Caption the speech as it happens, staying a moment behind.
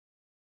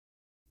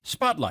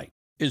Spotlight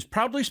is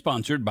proudly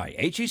sponsored by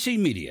HEC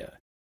Media.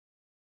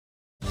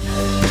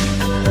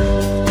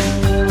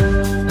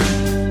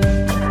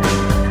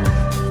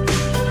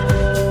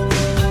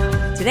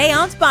 Today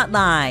on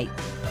Spotlight,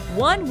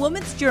 one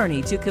woman's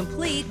journey to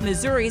complete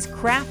Missouri's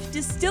craft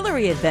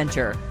distillery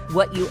adventure,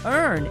 what you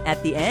earn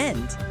at the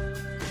end.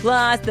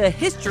 Plus, the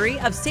history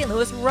of St.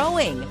 Louis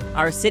rowing.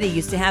 Our city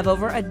used to have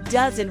over a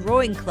dozen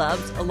rowing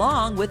clubs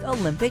along with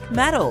Olympic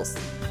medals.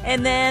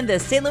 And then the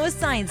St. Louis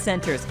Science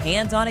Center's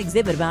hands-on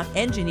exhibit about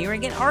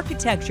engineering and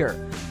architecture.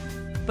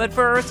 But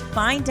first,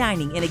 fine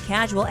dining in a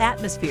casual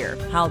atmosphere,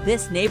 how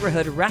this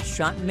neighborhood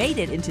restaurant made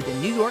it into the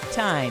New York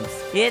Times.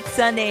 It's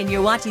Sunday and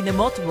you're watching the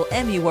multiple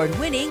Emmy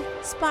Award-winning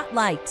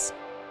Spotlight.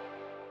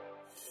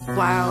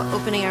 While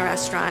opening a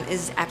restaurant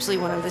is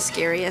absolutely one of the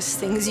scariest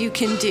things you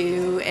can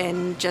do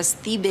and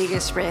just the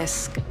biggest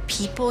risk,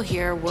 people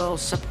here will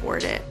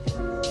support it.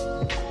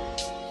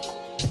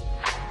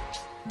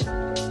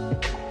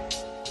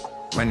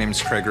 My name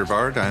is Craig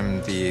Rivard.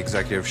 I'm the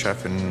executive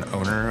chef and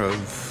owner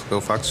of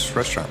Little Fox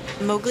Restaurant.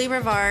 Mowgli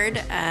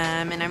Rivard,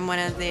 and I'm one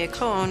of the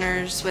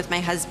co-owners with my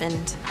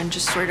husband, and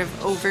just sort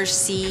of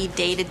oversee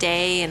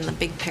day-to-day and the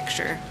big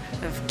picture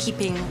of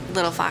keeping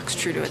Little Fox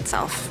true to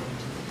itself.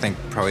 I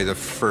think probably the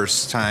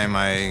first time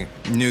I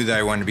knew that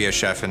I wanted to be a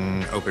chef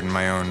and open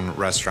my own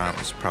restaurant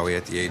was probably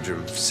at the age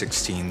of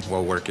 16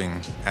 while working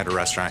at a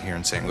restaurant here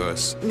in St.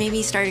 Louis.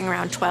 Maybe starting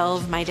around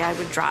 12, my dad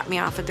would drop me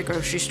off at the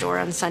grocery store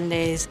on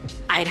Sundays.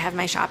 I'd have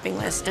my shopping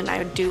list and I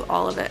would do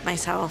all of it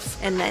myself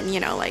and then,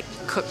 like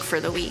cook for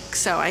the week.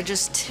 So I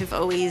just have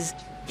always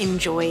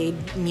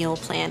enjoyed meal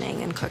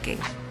planning and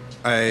cooking.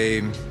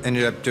 I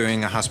ended up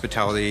doing a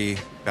hospitality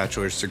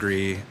bachelor's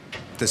degree.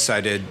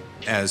 Decided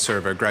as sort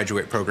of a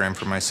graduate program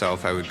for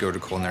myself, I would go to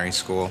culinary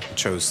school.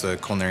 Chose the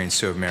Culinary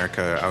Institute of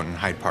America out in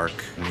Hyde Park,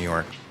 New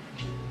York.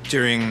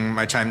 During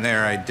my time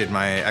there, I did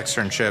my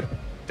externship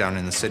down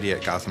in the city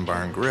at Gotham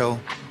Bar and Grill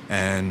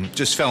and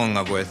just fell in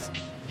love with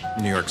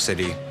New York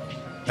City,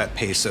 that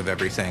pace of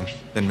everything.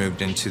 Then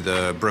moved into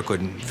the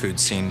Brooklyn food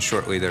scene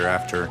shortly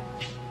thereafter,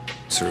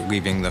 sort of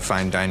leaving the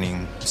fine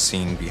dining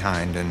scene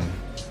behind and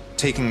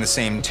taking the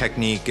same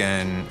technique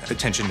and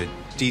attention to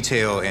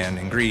detail and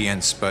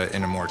ingredients, but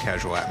in a more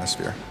casual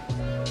atmosphere.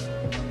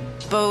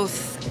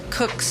 Both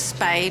cooks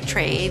by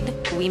trade.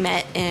 We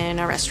met in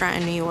a restaurant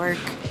in New York,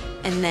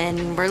 and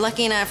then we're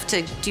lucky enough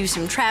to do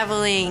some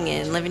traveling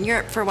and live in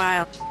Europe for a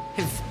while.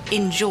 Have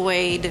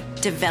enjoyed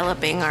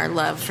developing our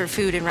love for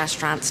food and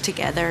restaurants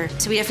together.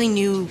 So we definitely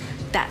knew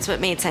that's what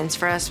made sense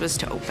for us, was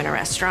to open a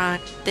restaurant.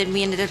 Then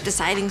we ended up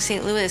deciding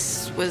St.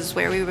 Louis was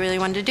where we really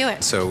wanted to do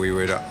it. So we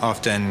would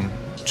often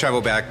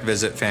travel back,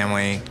 visit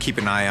family, keep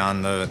an eye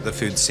on the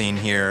food scene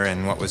here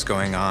and what was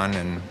going on,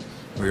 and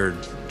we were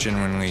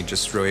genuinely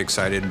just really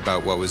excited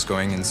about what was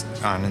going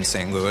on in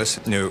St.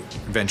 Louis. Knew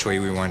eventually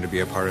we wanted to be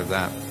a part of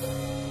that.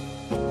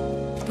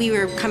 We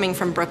were coming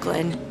from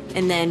Brooklyn,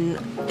 and then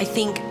I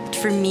think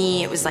for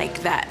me it was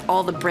like that,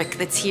 all the brick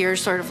that's here,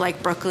 sort of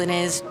like Brooklyn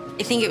is.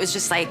 I think it was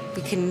just like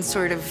we can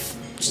sort of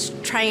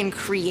just try and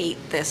create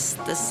this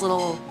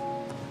little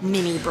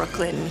mini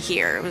Brooklyn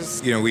here. It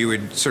was, we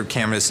would sort of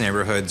canvass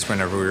neighborhoods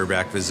whenever we were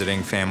back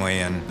visiting family,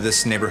 and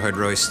this neighborhood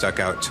really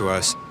stuck out to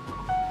us.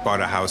 Bought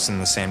a house in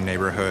the same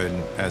neighborhood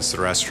as the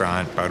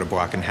restaurant, about a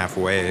block and a half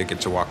away. I get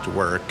to walk to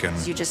work. And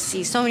you just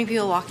see so many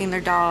people walking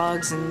their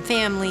dogs and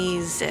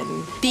families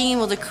and being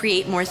able to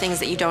create more things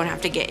that you don't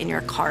have to get in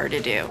your car to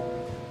do.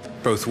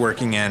 Both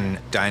working and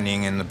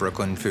dining in the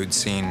Brooklyn food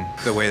scene,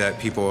 the way that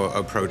people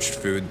approached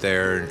food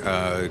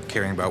there,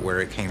 caring about where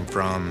it came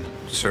from,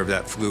 sort of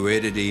that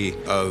fluidity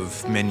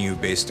of menu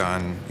based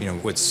on,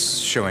 what's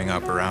showing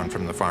up around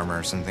from the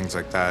farmers and things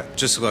like that.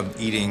 Just loved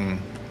eating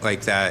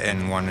like that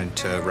and wanted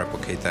to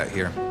replicate that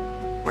here.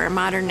 We're a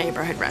modern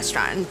neighborhood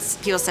restaurant, and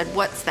people said,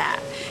 "What's that?"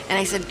 And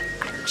I said,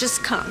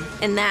 "Just come."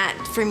 And that,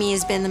 for me,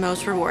 has been the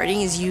most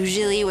rewarding, is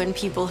usually when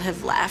people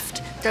have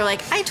left, they're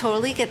like, "I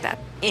totally get that."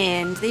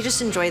 And they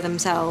just enjoy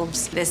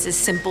themselves. This is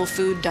simple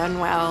food done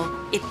well.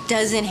 It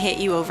doesn't hit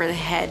you over the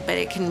head, but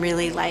it can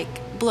really,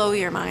 blow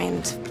your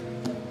mind.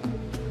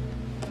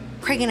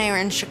 Craig and I were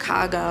in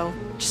Chicago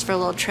just for a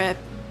little trip.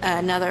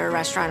 Another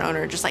restaurant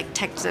owner just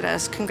texted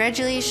us,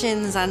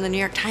 "Congratulations on the New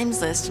York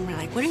Times list." And we're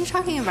like, "What are you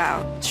talking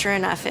about?" Sure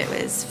enough, it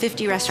was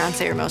 50 restaurants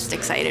they were most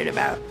excited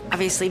about.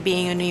 Obviously,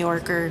 being a New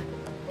Yorker,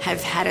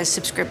 have had a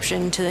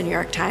subscription to the New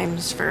York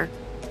Times for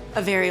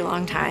a very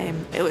long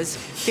time. It was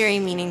very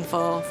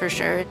meaningful, for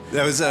sure.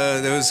 That was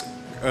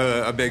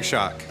a big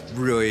shock.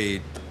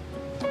 Really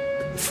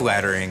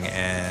flattering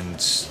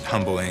and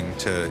humbling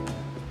to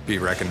be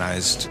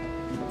recognized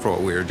for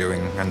what we were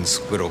doing on this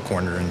little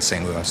corner in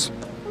St. Louis.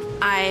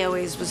 I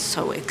always was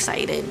so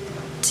excited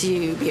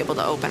to be able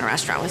to open a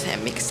restaurant with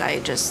him because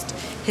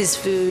his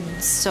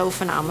food's so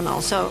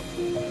phenomenal. So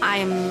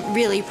I'm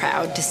really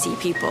proud to see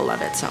people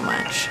love it so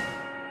much.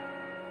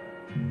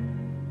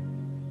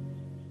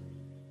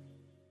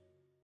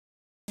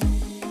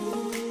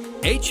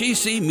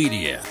 HEC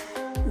Media.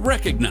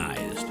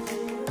 Recognized,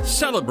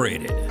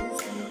 celebrated,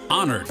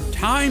 honored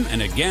time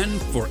and again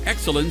for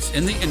excellence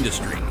in the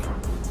industry.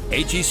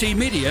 HEC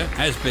Media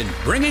has been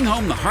bringing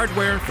home the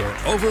hardware for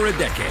over a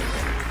decade.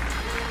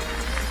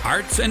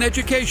 Arts and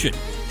education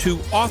to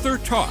author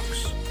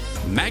talks,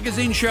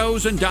 magazine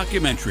shows and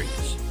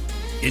documentaries,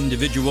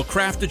 individual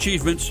craft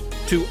achievements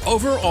to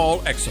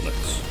overall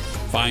excellence.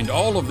 Find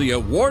all of the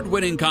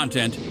award-winning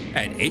content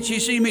at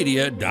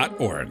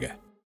hecmedia.org.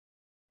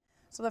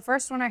 So the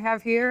first one I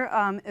have here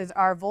is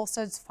our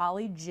Volstead's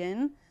Folly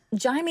Gin.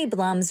 Jaime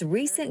Blum's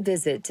recent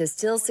visit to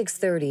Still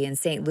 630 in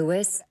St.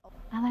 Louis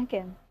I like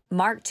it.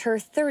 marked her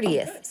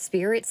 30th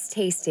spirits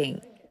tasting.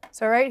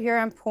 So right here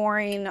I'm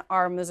pouring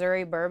our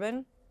Missouri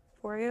bourbon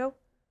for you.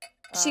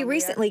 She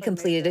recently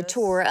completed a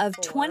tour of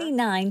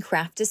 29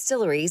 craft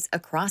distilleries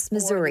across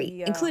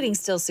Missouri, including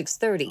Still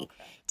 630,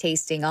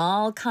 tasting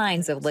all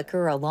kinds of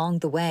liquor along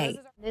the way.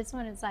 This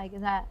one is like,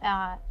 is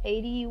that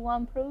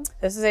 81 proof?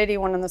 This is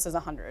 81 and this is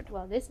 100.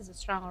 Well, this is a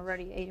strong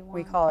already, 81.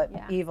 We call it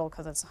evil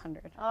because it's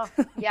 100. Oh,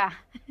 yeah.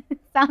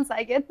 Sounds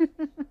like it.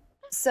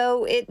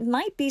 So it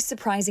might be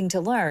surprising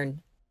to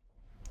learn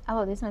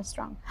Oh, this one's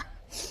strong.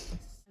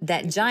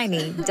 that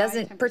Jaime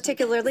doesn't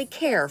particularly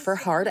care for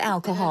hard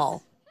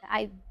alcohol.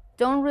 I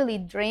don't really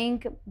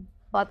drink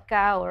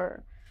vodka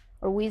or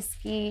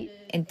whiskey.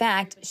 In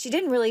fact, she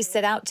didn't really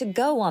set out to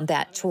go on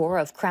that tour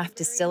of craft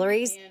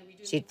distilleries.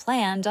 She'd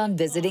planned on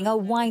visiting a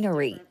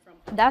winery.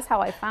 That's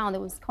how I found it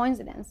was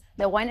coincidence.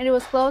 The winery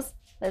was closed.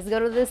 Let's go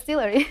to the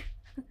distillery.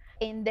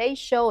 And they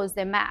show us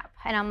the map.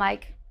 And I'm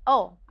like,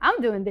 oh,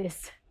 I'm doing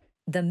this.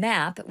 The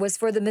map was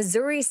for the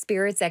Missouri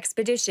Spirits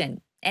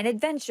Expedition, an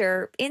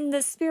adventure in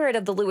the spirit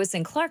of the Lewis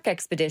and Clark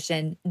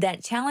Expedition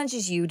that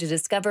challenges you to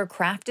discover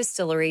craft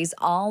distilleries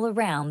all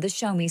around the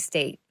Show Me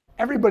State.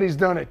 Everybody's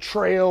done a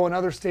trail, and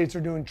other states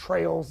are doing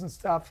trails and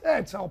stuff.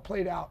 It's all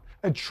played out.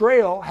 A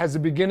trail has a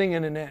beginning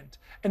and an end.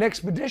 An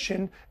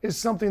expedition is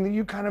something that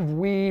you kind of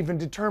weave and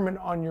determine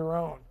on your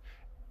own.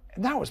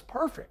 And that was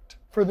perfect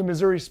for the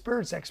Missouri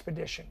Spirits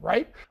Expedition,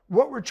 right?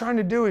 What we're trying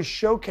to do is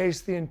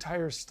showcase the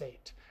entire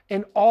state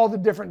and all the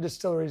different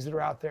distilleries that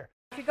are out there.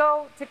 If you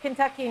go to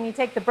Kentucky and you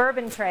take the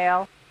Bourbon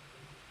Trail,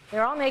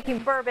 they're all making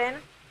bourbon,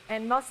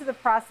 and most of the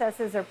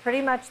processes are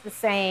pretty much the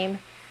same.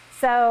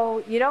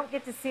 So you don't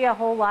get to see a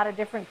whole lot of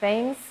different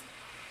things.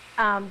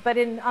 But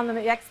on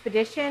the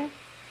expedition,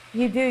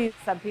 you do.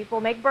 Some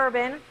people make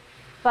bourbon,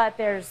 but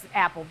there's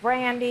apple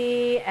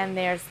brandy, and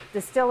there's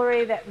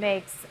distillery that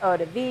makes eau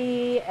de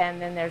vie,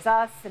 and then there's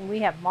us, and we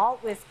have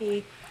malt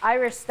whiskey,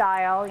 Irish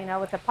style, you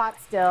know, with the pot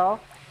still.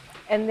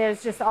 And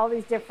there's just all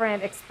these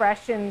different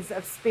expressions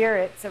of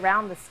spirits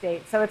around the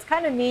state. So it's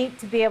kind of neat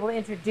to be able to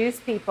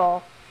introduce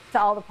people to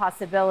all the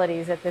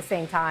possibilities at the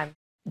same time.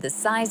 The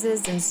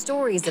sizes and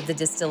stories of the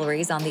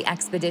distilleries on the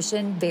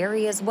expedition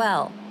vary as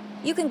well.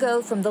 You can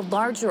go from the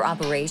larger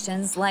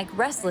operations like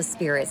Restless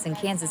Spirits in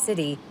Kansas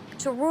City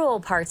to rural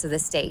parts of the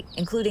state,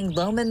 including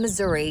Loman,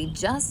 Missouri,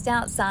 just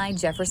outside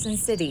Jefferson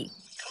City,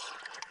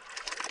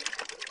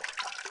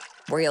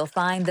 where you'll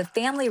find the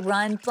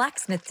family-run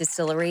blacksmith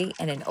distillery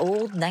and an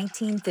old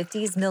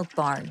 1950s milk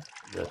barn.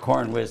 The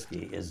corn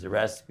whiskey is the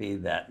recipe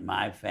that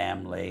my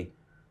family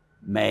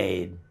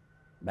made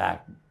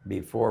back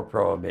before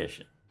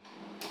Prohibition.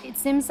 It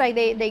seems like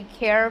they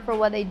care for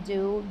what they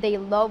do, they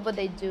love what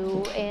they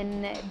do,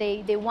 and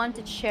they want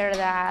to share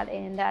that,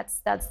 and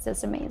that's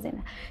just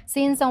amazing.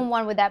 Seeing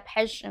someone with that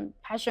passion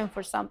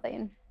for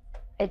something,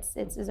 it's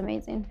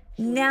amazing.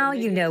 Now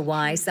you know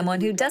why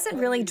someone who doesn't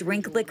really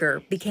drink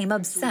liquor became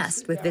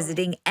obsessed with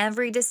visiting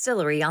every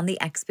distillery on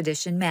the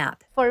expedition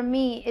map. For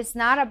me, it's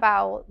not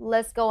about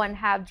let's go and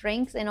have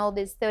drinks in all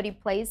these 30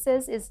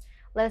 places. It's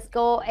let's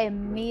go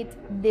and meet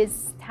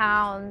these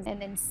towns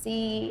and then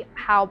see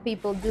how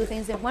people do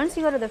things. And once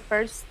you go to the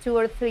first 2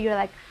 or 3, you're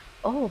like,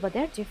 oh, but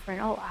they're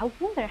different. Oh, I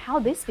wonder how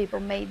these people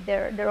made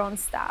their own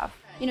stuff.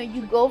 You know,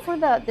 you go for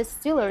the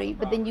distillery,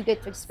 but then you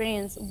get to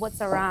experience what's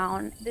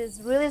around.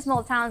 There's really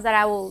small towns that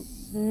I will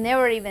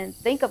never even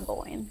think of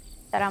going,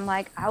 that I'm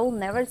like, I will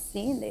never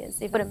see this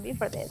if it wouldn't be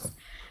for this.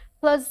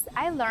 Plus,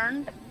 I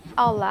learned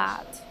a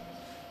lot.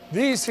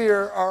 These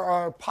here are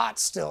our pot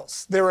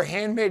stills. They were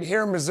handmade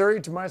here in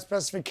Missouri to my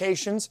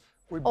specifications.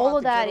 All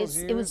of that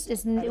it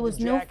was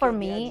new for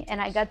me,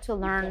 and I got to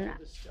learn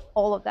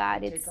all of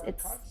that.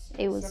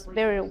 It was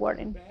very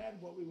rewarding.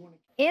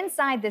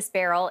 Inside this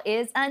barrel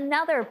is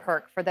another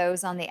perk for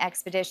those on the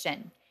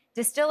expedition.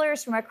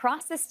 Distillers from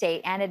across the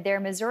state added their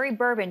Missouri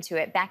bourbon to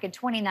it back in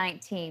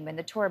 2019 when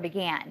the tour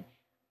began.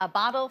 A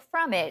bottle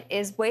from it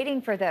is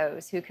waiting for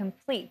those who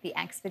complete the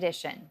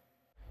expedition.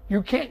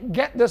 You can't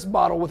get this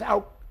bottle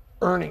without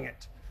earning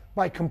it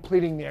by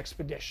completing the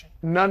expedition.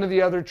 None of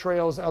the other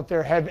trails out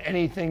there have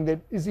anything that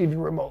is even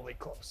remotely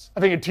close. I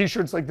think a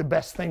t-shirt's like the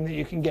best thing that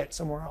you can get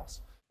somewhere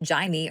else.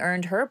 Jaime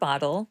earned her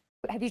bottle.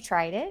 Have you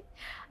tried it?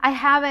 I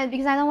haven't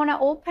because I don't want to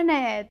open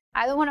it.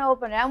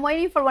 I'm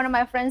waiting for one of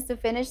my friends to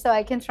finish so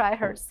I can try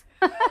hers.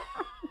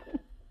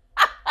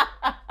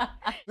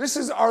 This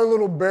is our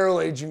little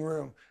barrel aging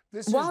room.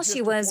 While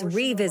she was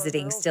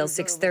revisiting Still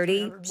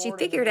 630, she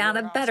figured out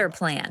a better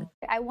plan.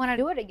 I want to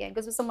do it again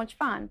because it's so much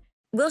fun.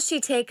 Will she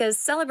take a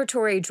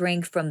celebratory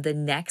drink from the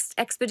next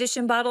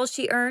expedition bottle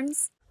she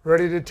earns?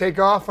 Ready to take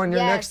off on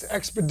your next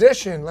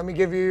expedition? Let me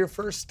give you your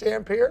first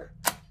stamp here.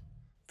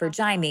 For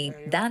Jaime,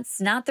 that's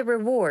not the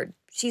reward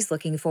she's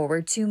looking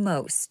forward to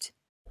most.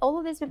 All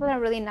of these people are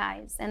really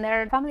nice, and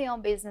they're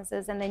family-owned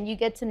businesses, and then you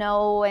get to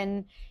know,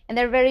 and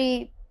they're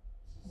very,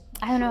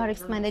 I don't know how to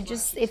explain it,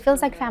 it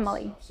feels like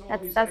family.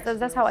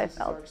 That's how I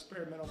felt.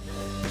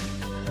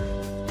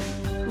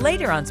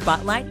 Later on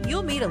Spotlight,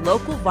 you'll meet a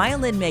local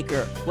violin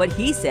maker, what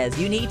he says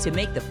you need to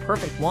make the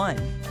perfect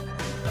one.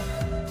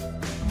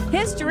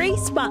 History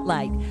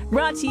Spotlight,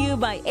 brought to you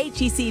by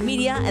HEC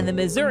Media and the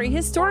Missouri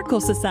Historical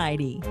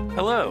Society.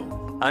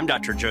 Hello. I'm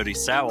Dr. Jody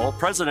Sowell,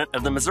 president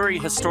of the Missouri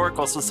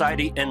Historical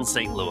Society in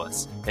St.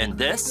 Louis, and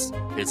this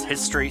is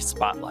History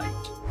Spotlight.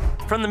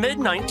 From the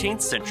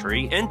mid-19th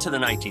century into the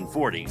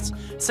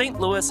 1940s, St.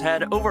 Louis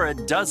had over a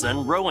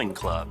dozen rowing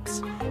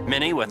clubs,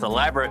 many with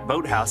elaborate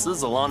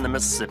boathouses along the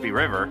Mississippi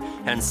River,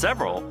 and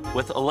several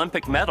with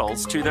Olympic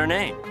medals to their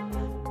name.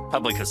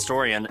 Public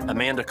historian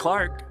Amanda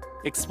Clark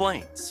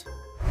explains.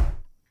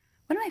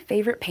 One of my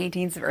favorite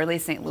paintings of early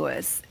St.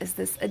 Louis is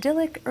this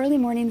idyllic early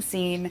morning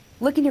scene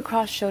looking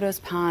across Choteau's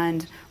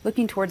Pond,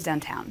 looking towards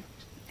downtown.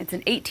 It's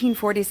an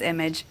 1840s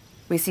image.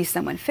 We see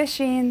someone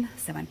fishing,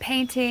 someone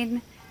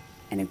painting,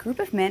 and a group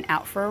of men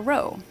out for a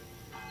row.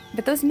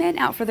 But those men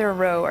out for their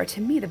row are,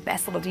 to me, the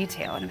best little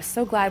detail, and I was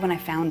so glad when I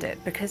found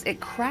it because it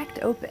cracked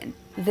open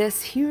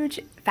this huge,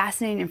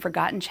 fascinating, and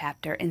forgotten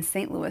chapter in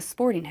St. Louis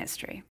sporting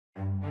history.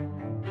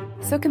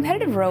 So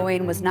competitive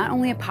rowing was not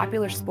only a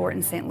popular sport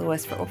in St.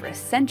 Louis for over a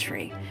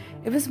century,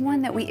 it was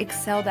one that we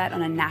excelled at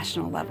on a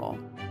national level.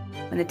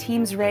 When the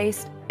teams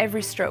raced,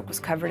 every stroke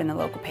was covered in the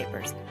local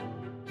papers.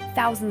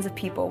 Thousands of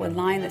people would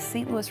line the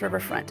St. Louis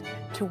riverfront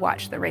to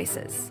watch the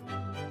races.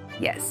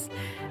 Yes,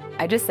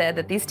 I just said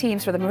that these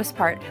teams, for the most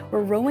part,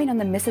 were rowing on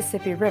the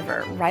Mississippi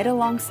River right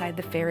alongside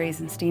the ferries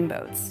and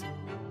steamboats.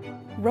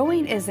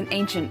 Rowing is an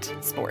ancient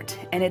sport,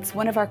 and it's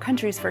one of our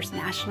country's first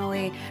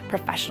nationally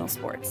professional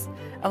sports.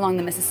 Along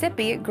the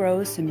Mississippi, it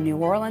grows from New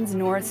Orleans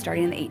north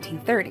starting in the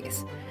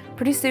 1830s.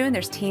 Pretty soon,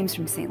 there's teams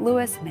from St.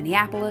 Louis,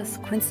 Minneapolis,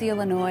 Quincy,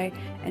 Illinois,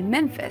 and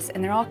Memphis,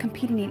 and they're all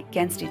competing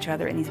against each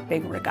other in these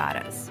big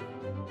regattas.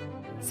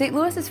 St.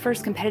 Louis's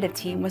first competitive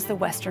team was the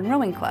Western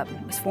Rowing Club.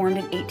 It was formed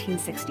in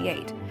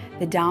 1868.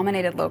 They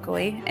dominated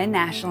locally and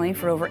nationally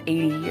for over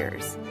 80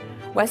 years.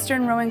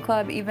 Western Rowing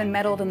Club even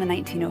medaled in the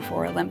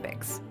 1904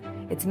 Olympics.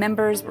 Its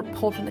members were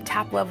pulled from the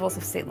top levels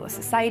of St. Louis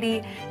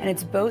society, and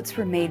its boats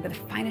were made by the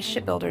finest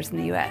shipbuilders in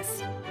the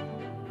U.S.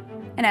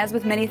 And as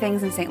with many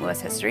things in St.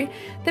 Louis history,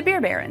 the beer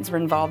barons were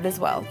involved as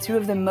well. Two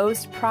of the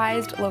most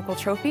prized local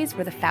trophies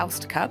were the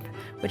Faust Cup,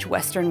 which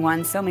Western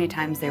won so many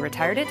times they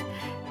retired it,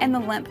 and the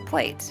Lemp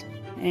Plate.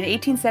 And in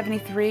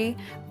 1873,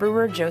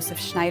 brewer Joseph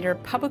Schneider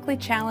publicly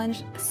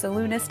challenged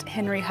saloonist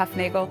Henry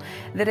Huffnagel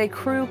that a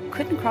crew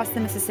couldn't cross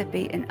the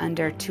Mississippi in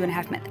under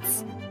 2.5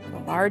 minutes. With a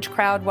large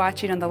crowd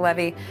watching on the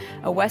levee,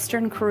 a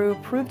Western crew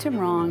proved him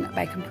wrong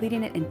by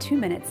completing it in 2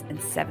 minutes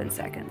and 7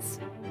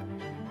 seconds.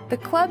 The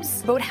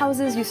club's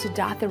boathouses used to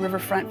dot the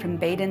riverfront from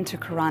Baden to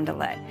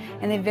Carondelet,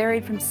 and they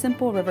varied from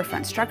simple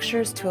riverfront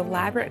structures to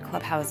elaborate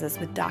clubhouses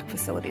with dock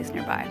facilities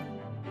nearby.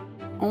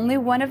 Only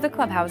one of the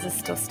clubhouses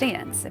still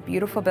stands, a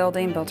beautiful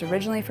building built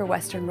originally for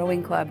Western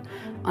Rowing Club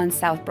on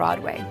South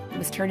Broadway. It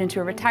was turned into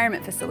a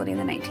retirement facility in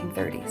the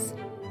 1930s.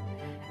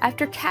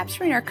 After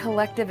capturing our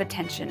collective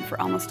attention for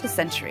almost a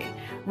century,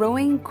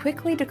 rowing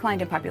quickly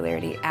declined in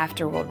popularity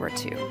after World War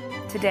II.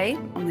 Today,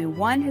 only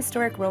one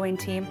historic rowing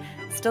team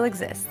still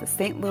exists, the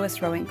St.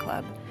 Louis Rowing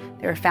Club.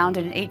 They were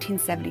founded in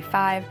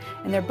 1875,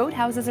 and their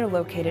boathouses are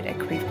located at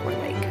Creveport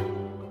Lake.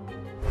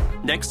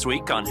 Next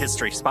week on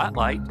History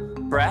Spotlight,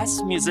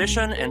 brass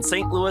musician and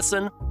St.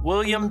 Louisan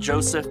William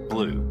Joseph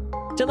Blue.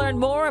 To learn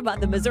more about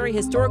the Missouri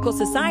Historical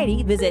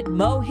Society, visit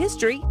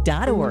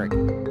mohistory.org.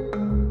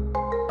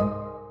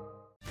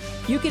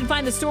 You can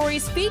find the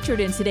stories featured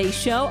in today's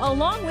show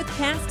along with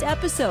past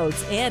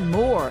episodes and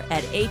more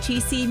at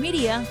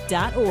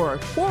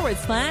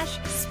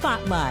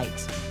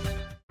hecmedia.org/spotlight.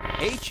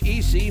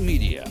 HEC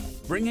Media,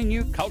 bringing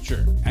you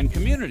culture and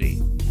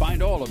community.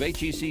 Find all of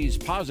HEC's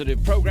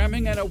positive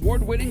programming and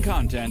award-winning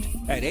content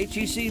at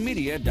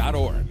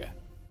hecmedia.org.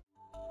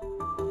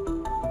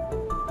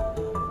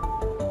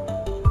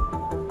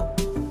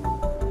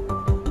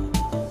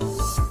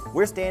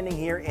 We're standing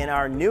here in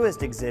our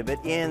newest exhibit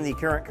in the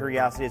Current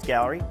Curiosities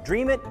Gallery,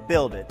 Dream It,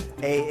 Build It,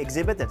 an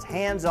exhibit that's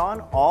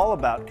hands-on, all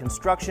about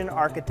construction,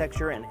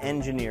 architecture, and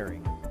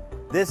engineering.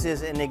 This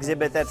is an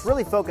exhibit that's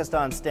really focused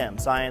on STEM,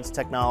 science,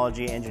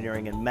 technology,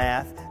 engineering, and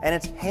math, and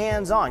it's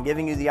hands-on,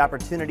 giving you the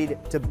opportunity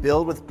to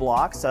build with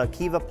blocks.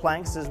 Kiva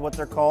planks is what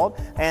they're called,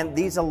 and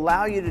these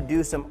allow you to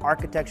do some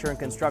architecture and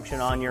construction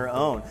on your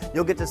own.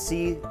 You'll get to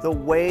see the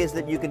ways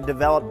that you can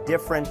develop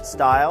different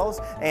styles,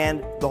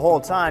 and the whole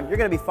time, you're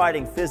going to be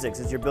fighting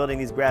physics as you're building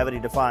these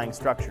gravity-defying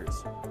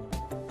structures.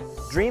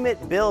 Dream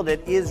It, Build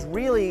It is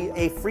really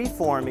a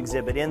free-form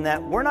exhibit in that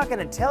we're not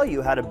going to tell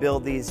you how to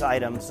build these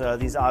items,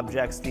 these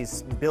objects,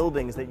 these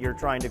buildings that you're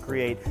trying to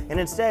create, and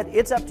instead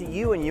it's up to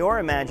you and your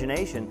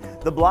imagination.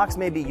 The blocks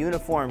may be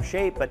uniform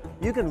shape, but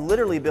you can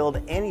literally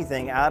build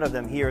anything out of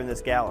them here in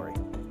this gallery.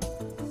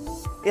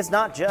 It's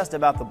not just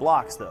about the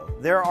blocks, though.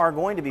 There are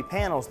going to be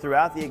panels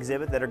throughout the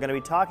exhibit that are going to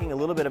be talking a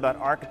little bit about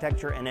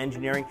architecture and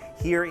engineering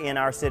here in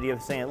our city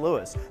of St.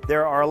 Louis.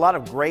 There are a lot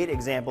of great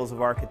examples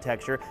of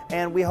architecture,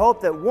 and we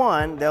hope that,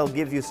 one, they'll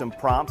give you some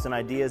prompts and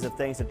ideas of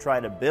things to try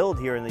to build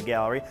here in the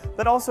gallery,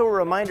 but also a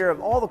reminder of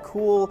all the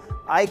cool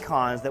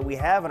icons that we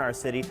have in our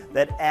city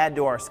that add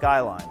to our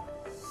skyline.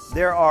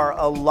 There are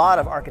a lot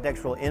of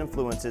architectural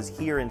influences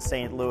here in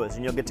St. Louis,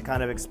 and you'll get to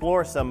kind of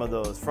explore some of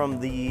those, from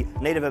the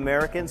Native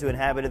Americans who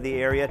inhabited the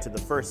area to the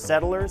first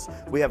settlers.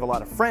 We have a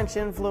lot of French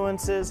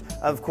influences.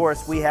 Of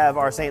course, we have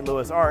our St.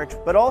 Louis Arch,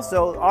 but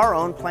also our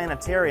own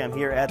planetarium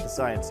here at the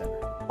Science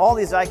Center. All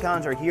these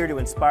icons are here to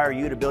inspire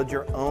you to build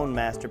your own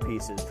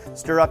masterpieces,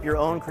 stir up your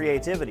own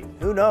creativity.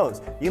 Who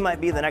knows, you might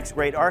be the next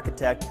great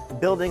architect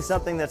building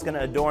something that's going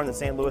to adorn the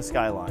St. Louis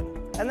skyline.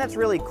 And that's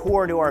really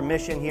core to our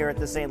mission here at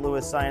the St.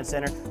 Louis Science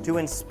Center, to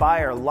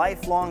inspire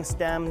lifelong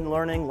STEM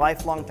learning,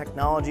 lifelong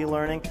technology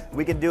learning.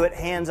 We can do it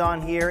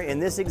hands-on here in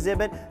this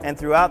exhibit and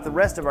throughout the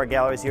rest of our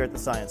galleries here at the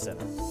Science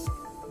Center.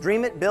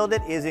 Dream It, Build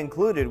It is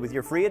included with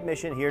your free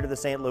admission here to the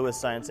St. Louis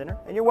Science Center,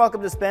 and you're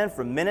welcome to spend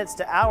from minutes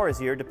to hours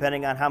here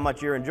depending on how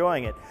much you're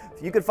enjoying it.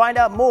 You can find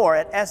out more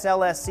at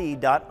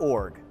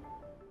slsc.org.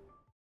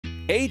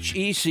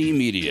 HEC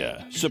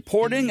Media,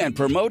 supporting and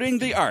promoting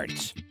the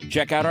arts.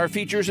 Check out our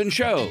features and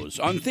shows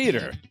on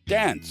theater,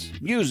 dance,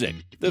 music,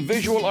 the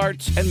visual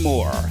arts, and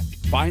more.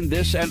 Find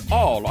this and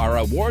all our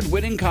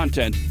award-winning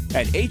content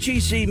at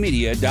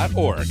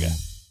hecmedia.org.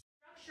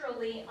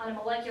 Structurally, on a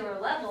molecular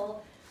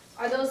level,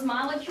 are those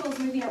molecules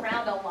moving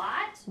around a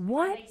lot?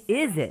 What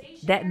is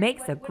it that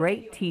makes a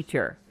great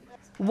teacher?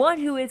 One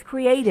who is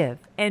creative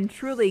and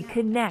truly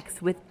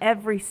connects with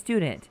every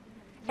student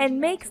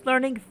and makes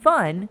learning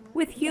fun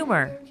with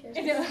humor.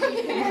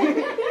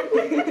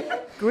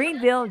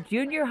 Greenville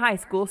Junior High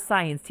School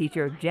science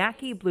teacher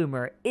Jackie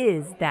Bloomer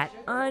is that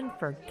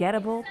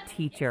unforgettable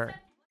teacher.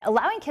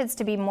 Allowing kids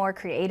to be more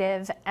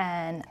creative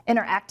and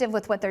interactive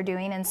with what they're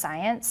doing in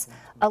science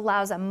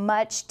allows a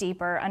much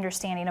deeper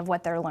understanding of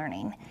what they're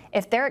learning.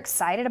 If they're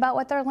excited about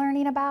what they're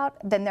learning about,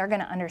 then they're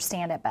going to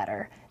understand it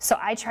better. So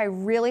I try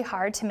really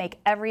hard to make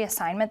every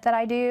assignment that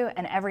I do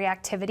and every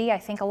activity, I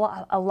think a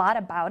lot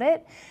about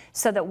it,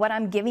 so that what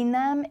I'm giving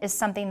them is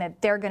something that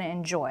they're going to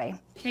enjoy.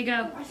 Okay,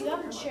 go. You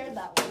haven't shared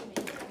that with me.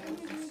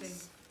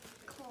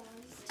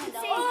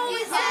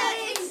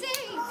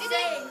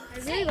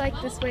 I really like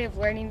this way of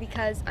learning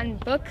because on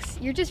books,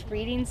 you're just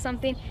reading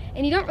something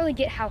and you don't really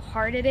get how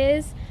hard it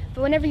is.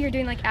 But whenever you're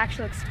doing like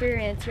actual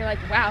experience, you're like,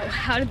 wow,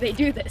 how did they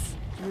do this?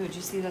 Ooh, did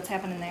you see what's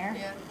happening there?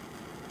 Yeah.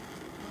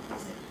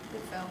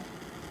 It fell.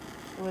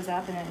 What was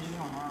happening?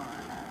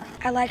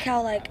 I like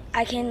how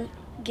I can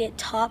get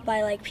taught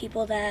by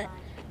people that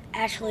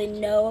actually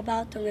know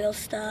about the real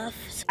stuff.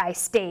 I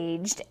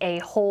staged a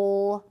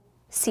whole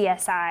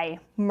CSI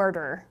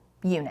murder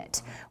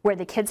unit where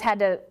the kids had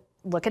to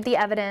look at the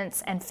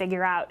evidence and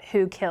figure out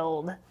who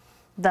killed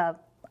the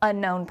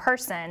unknown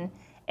person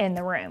in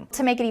the room.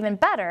 To make it even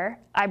better,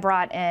 I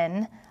brought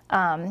in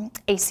a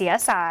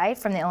CSI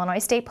from the Illinois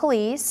State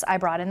Police. I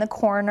brought in the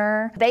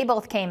coroner. They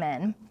both came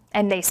in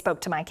and they spoke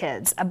to my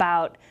kids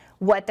about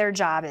what their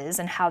job is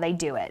and how they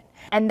do it.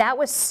 And that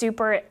was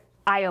super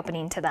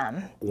eye-opening to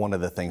them. One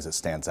of the things that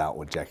stands out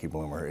with Jackie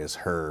Bloomer is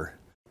her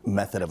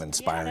method of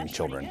inspiring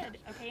children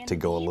to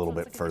go a little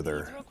bit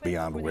further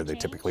beyond where they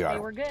typically are. They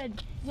were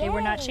good. They were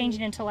not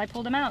changing until I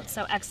pulled them out,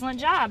 so excellent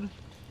job.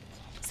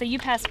 So you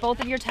passed both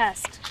of your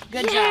tests.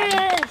 Good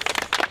job.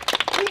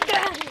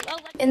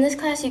 In this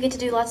class, you get to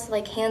do lots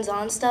of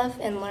hands-on stuff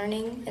and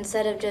learning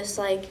instead of just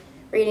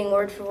reading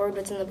word for word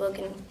what's in the book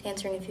and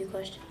answering a few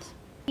questions.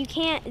 You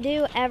can't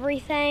do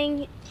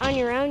everything on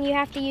your own. You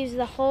have to use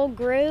the whole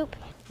group.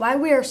 Why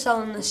we are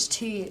selling this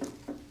to you.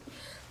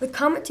 The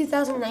Comet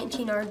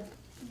 2019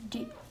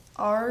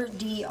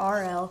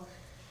 RDRL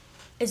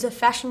is a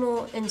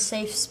fashionable and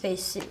safe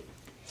spacesuit.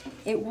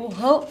 It will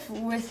help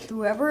with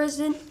whoever is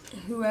in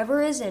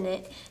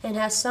it and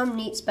has some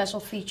neat special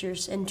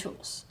features and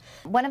tools.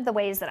 One of the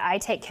ways that I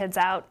take kids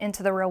out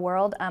into the real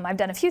world, I've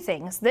done a few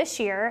things. This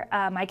year,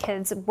 my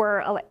kids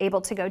were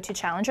able to go to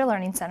Challenger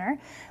Learning Center,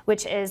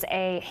 which is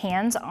a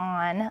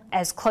hands-on,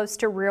 as close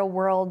to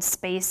real-world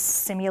space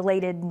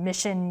simulated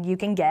mission you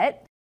can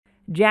get.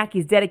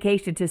 Jackie's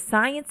dedication to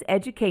science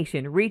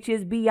education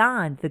reaches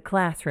beyond the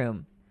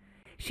classroom.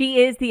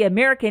 She is the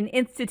American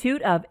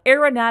Institute of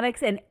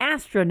Aeronautics and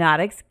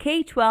Astronautics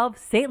K-12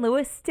 St.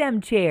 Louis STEM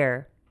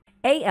Chair,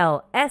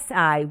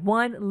 ALSI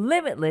 1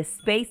 Limitless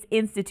Space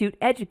Institute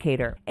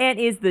Educator, and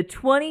is the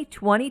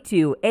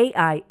 2022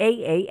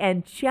 AIAA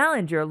and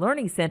Challenger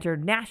Learning Center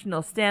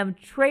National STEM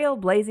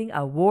Trailblazing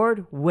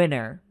Award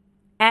winner.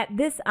 At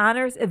this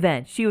honors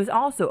event, she was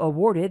also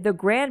awarded the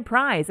grand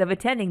prize of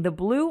attending the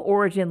Blue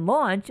Origin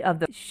launch of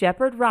the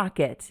Shepard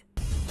rocket.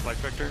 Flight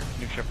vector,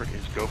 New Shepard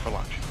is go for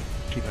launch.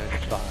 Keep it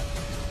at 5,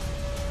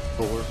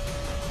 4, command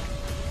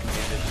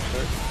is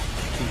start,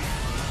 2,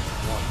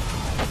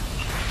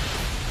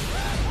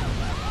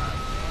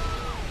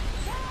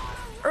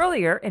 1.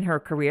 Earlier in her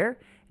career,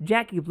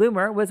 Jackie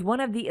Bloomer was one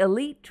of the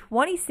elite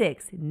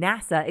 26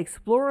 NASA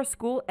Explorer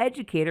School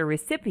Educator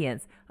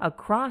recipients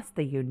across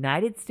the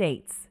United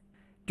States.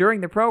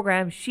 During the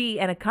program, she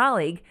and a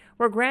colleague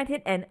were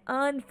granted an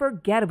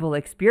unforgettable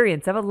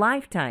experience of a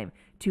lifetime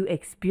to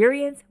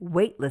experience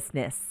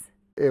weightlessness.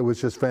 It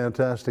was just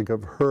fantastic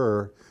of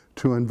her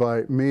to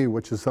invite me,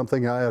 which is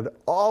something I had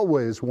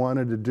always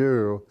wanted to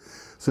do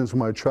since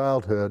my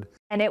childhood.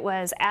 And it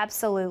was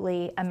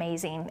absolutely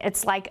amazing.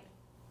 It's like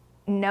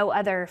no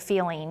other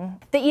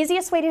feeling. The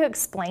easiest way to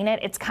explain it,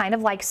 it's kind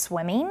of like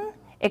swimming,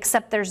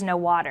 except there's no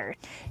water.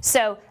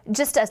 So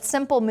just a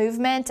simple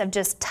movement of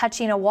just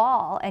touching a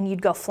wall and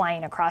you'd go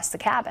flying across the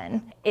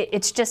cabin.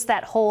 It's just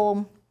that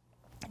whole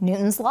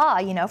Newton's law,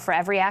 you know, for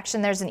every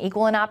action there's an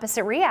equal and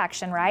opposite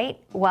reaction, right?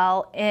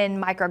 Well, in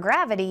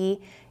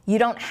microgravity, you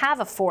don't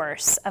have a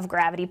force of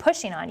gravity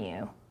pushing on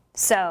you.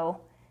 So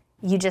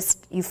you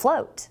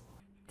float.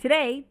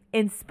 Today,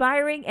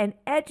 inspiring and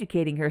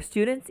educating her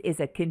students is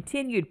a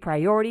continued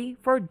priority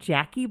for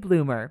Jackie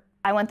Bloomer.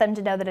 I want them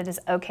to know that it is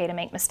okay to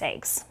make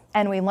mistakes,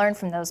 and we learn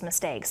from those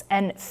mistakes.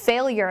 And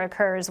failure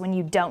occurs when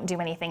you don't do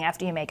anything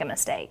after you make a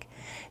mistake.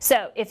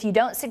 So if you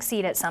don't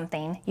succeed at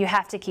something, you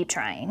have to keep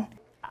trying.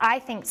 I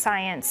think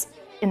science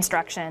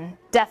instruction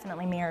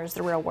definitely mirrors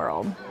the real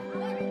world.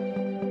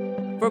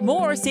 For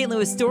more St.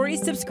 Louis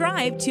stories,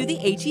 subscribe to the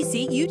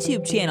HEC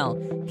YouTube channel.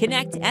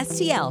 Connect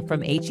STL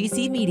from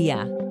HEC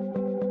Media.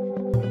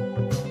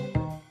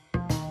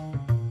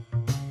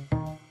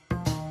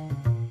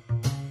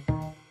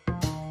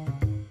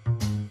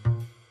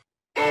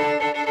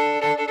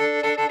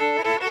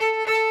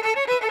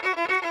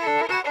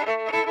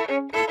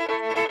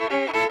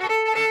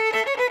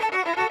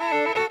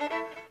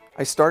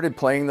 I started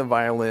playing the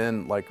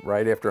violin like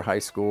right after high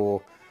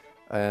school,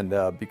 and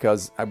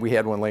because we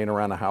had one laying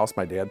around the house,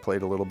 my dad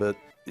played a little bit.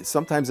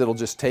 Sometimes it'll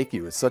just take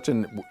you. It's such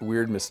a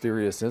weird,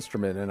 mysterious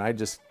instrument, and I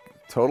just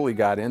totally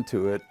got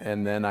into it.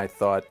 And then I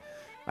thought,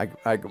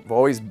 I've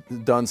always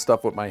done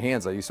stuff with my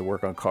hands. I used to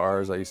work on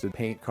cars. I used to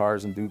paint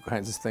cars and do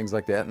kinds of things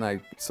like that.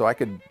 And so I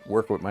could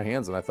work with my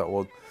hands, and I thought,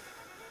 well,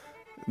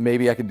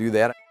 maybe I could do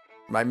that.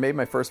 I made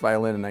my first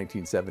violin in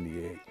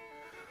 1978.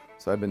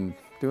 So I've been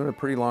doing it a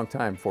pretty long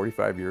time,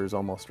 45 years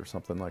almost or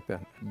something like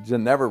that. Just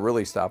never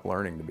really stopped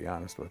learning, to be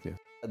honest with you.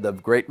 The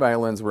great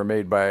violins were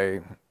made by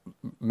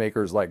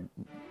makers like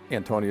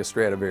Antonio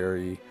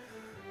Stradivari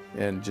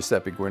and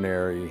Giuseppe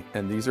Guarneri,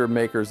 and these are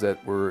makers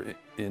that were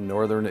in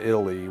northern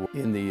Italy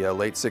in the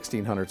late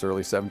 1600s,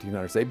 early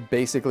 1700s. They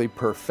basically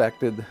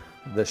perfected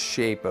the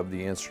shape of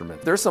the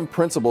instrument. There's some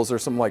principles,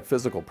 there's some like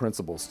physical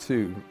principles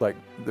too. Like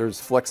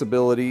there's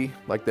flexibility,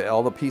 like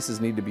all the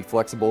pieces need to be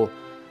flexible,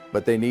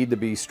 but they need to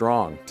be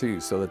strong too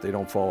so that they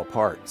don't fall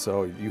apart.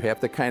 So you have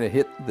to kind of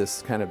hit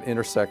this kind of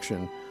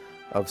intersection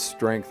of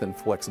strength and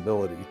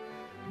flexibility.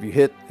 If you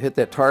hit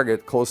that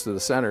target close to the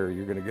center,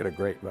 you're going to get a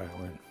great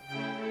violin.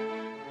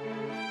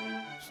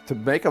 To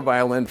make a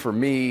violin for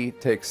me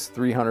takes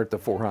 300 to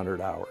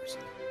 400 hours.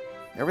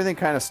 Everything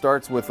kind of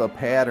starts with a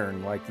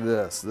pattern like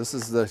this. This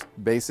is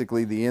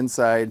basically the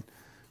inside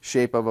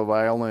shape of a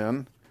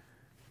violin,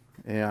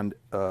 and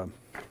you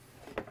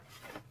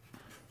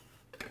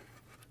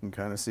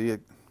can kind of see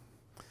it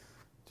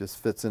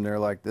just fits in there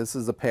like this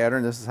is the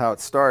pattern. This is how it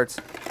starts.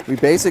 We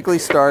basically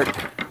start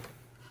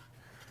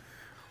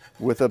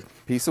with a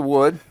piece of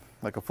wood,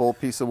 like a full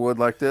piece of wood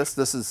like this.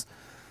 This is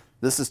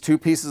two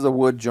pieces of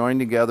wood joined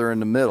together in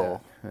the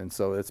middle, and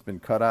so it's been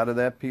cut out of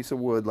that piece of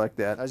wood like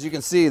that. As you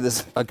can see,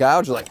 a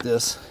gouge like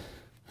this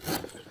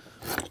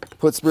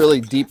puts really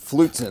deep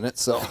flutes in it.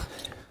 So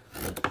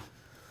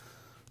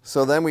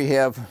then we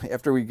have,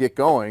 after we get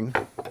going,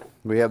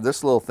 we have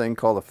this little thing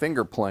called a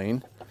finger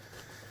plane,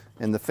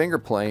 and the finger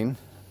plane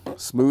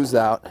smooths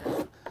out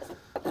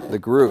the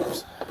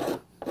grooves.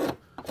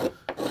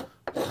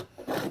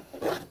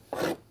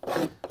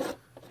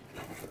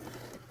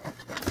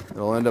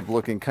 It'll end up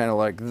looking kind of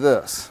like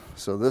this.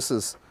 So this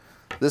is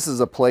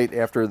a plate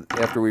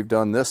after we've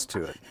done this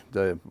to it,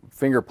 the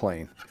finger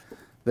plane.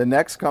 The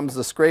next comes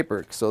the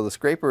scraper. So the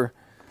scraper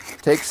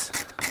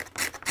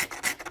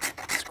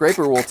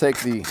will take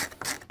the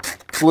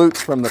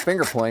flutes from the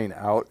finger plane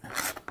out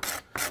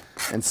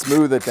and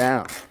smooth it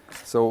down.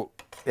 So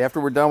after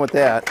we're done with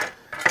that,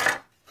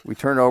 we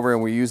turn over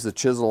and we use the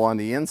chisel on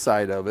the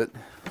inside of it,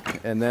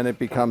 and then it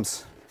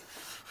becomes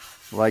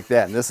like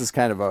that. And this is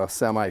kind of a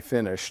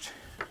semi-finished.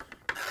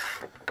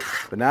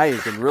 But now you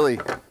can really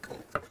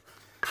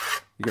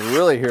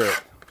hear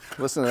it.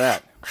 Listen to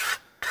that.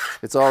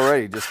 It's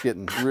already just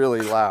getting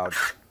really loud.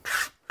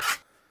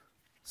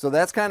 So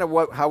that's kind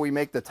of how we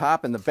make the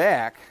top and the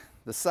back.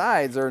 The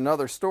sides are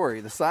another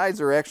story. The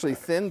sides are actually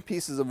thin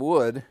pieces of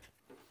wood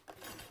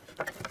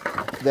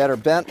that are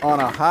bent on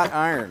a hot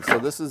iron. So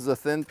this is a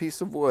thin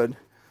piece of wood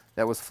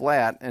that was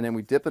flat, and then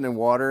we dip it in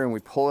water and we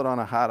pull it on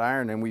a hot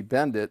iron and we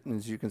bend it. And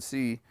as you can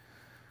see,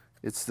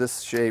 It's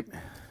this shape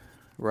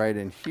right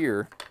in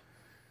here.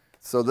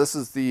 So this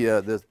is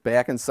the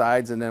back and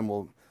sides, and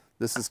then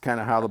this is kind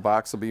of how the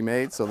box will be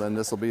made. So then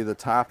this will be the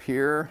top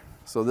here.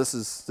 So this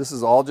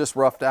is all just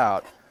roughed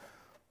out,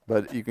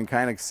 but you can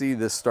kind of see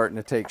this starting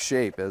to take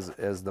shape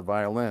as the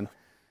violin.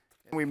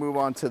 And we move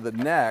on to the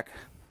neck,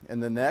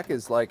 and the neck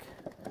is like,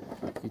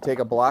 you take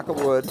a block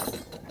of wood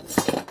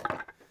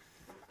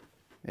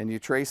and you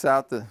trace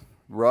out the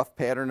rough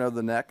pattern of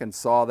the neck and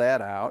saw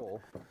that out.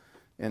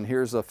 And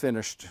here's a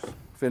finished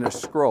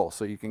scroll,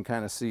 so you can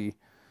kind of see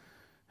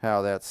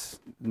how that's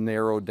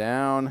narrowed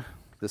down.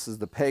 This is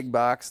the peg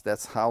box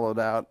that's hollowed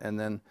out, and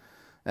then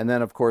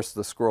of course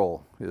the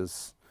scroll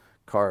is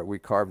we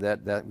carve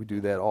that we do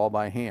that all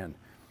by hand,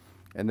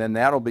 and then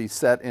that'll be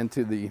set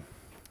into the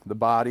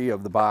body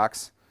of the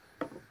box,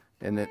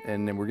 and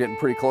then we're getting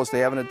pretty close to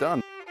having it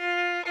done.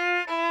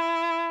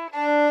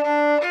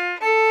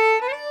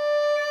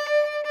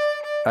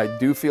 I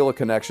do feel a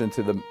connection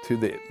to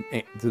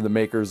the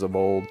makers of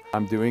old.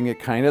 I'm doing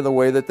it kind of the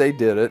way that they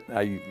did it.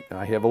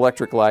 I have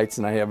electric lights,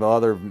 and I have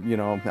other,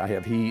 I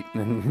have heat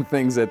and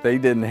things that they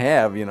didn't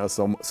have,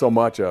 so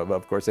much of.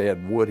 Of course, they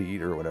had wood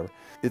heat or whatever.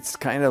 It's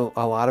kind of,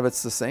 a lot of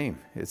it's the same.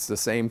 It's the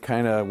same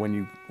kind of, when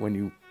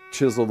you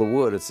chisel the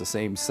wood, it's the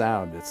same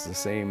sound. It's the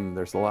same.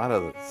 There's a lot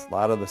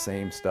of the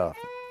same stuff.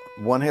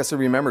 One has to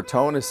remember,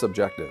 tone is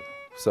subjective.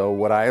 So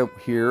what I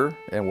hear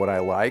and what I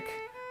like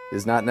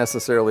is not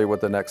necessarily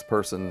what the next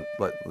person,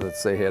 let's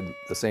say, had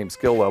the same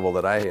skill level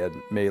that I had,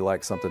 may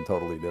like something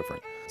totally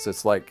different. So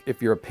it's like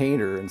if you're a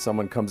painter and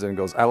someone comes in and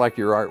goes, I like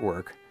your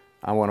artwork,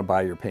 I want to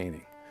buy your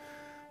painting.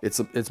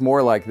 It's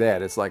more like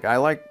that. It's like I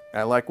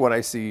like what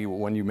I see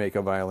when you make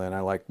a violin. I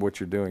like what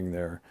you're doing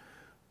there,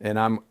 and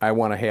I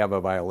want to have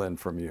a violin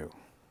from you.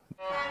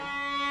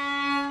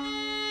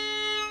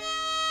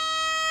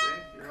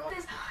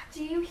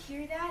 Do you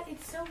hear that?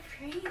 It's so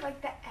pretty,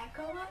 like the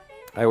echo of it.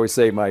 I always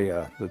say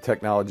the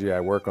technology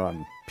I work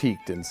on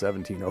peaked in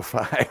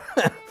 1705.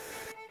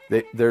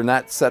 They're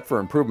not set for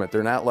improvement.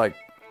 They're not like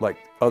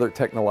other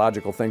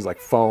technological things like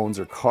phones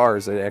or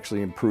cars that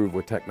actually improve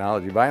with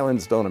technology.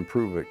 Violins don't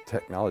improve with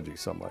technology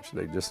so much.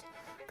 They just,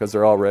 because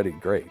they're already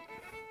great.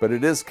 But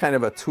it is kind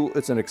of a tool,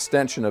 it's an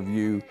extension of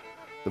you.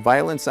 The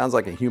violin sounds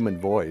like a human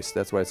voice.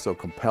 That's why it's so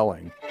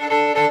compelling.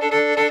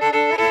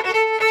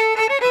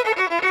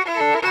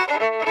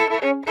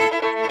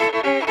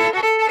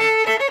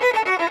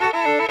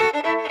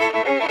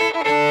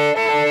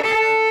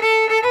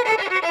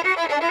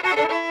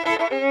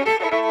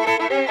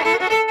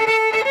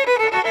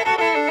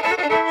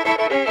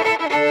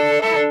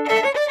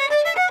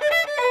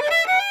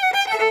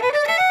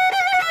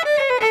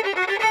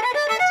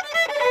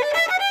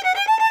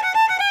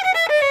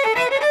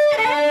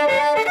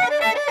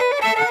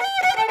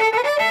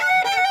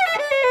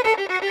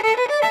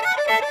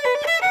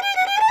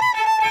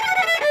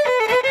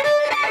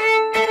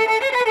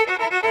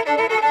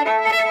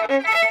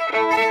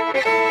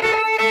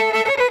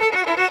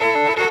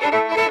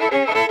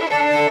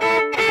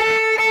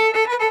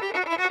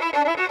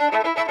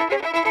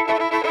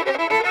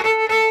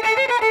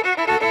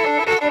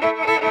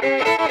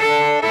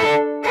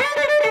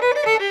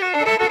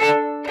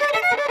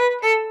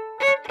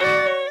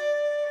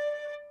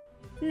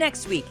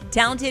 Next week,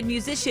 talented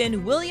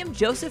musician William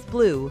Joseph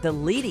Blue, the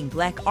leading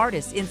black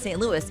artist in St.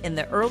 Louis in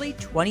the early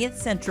 20th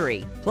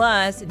century.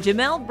 Plus,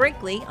 Jamel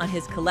Brinkley on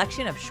his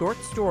collection of short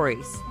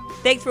stories.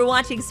 Thanks for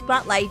watching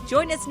Spotlight.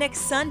 Join us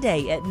next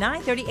Sunday at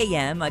 9:30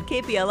 a.m. on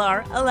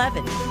KPLR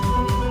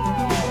 11.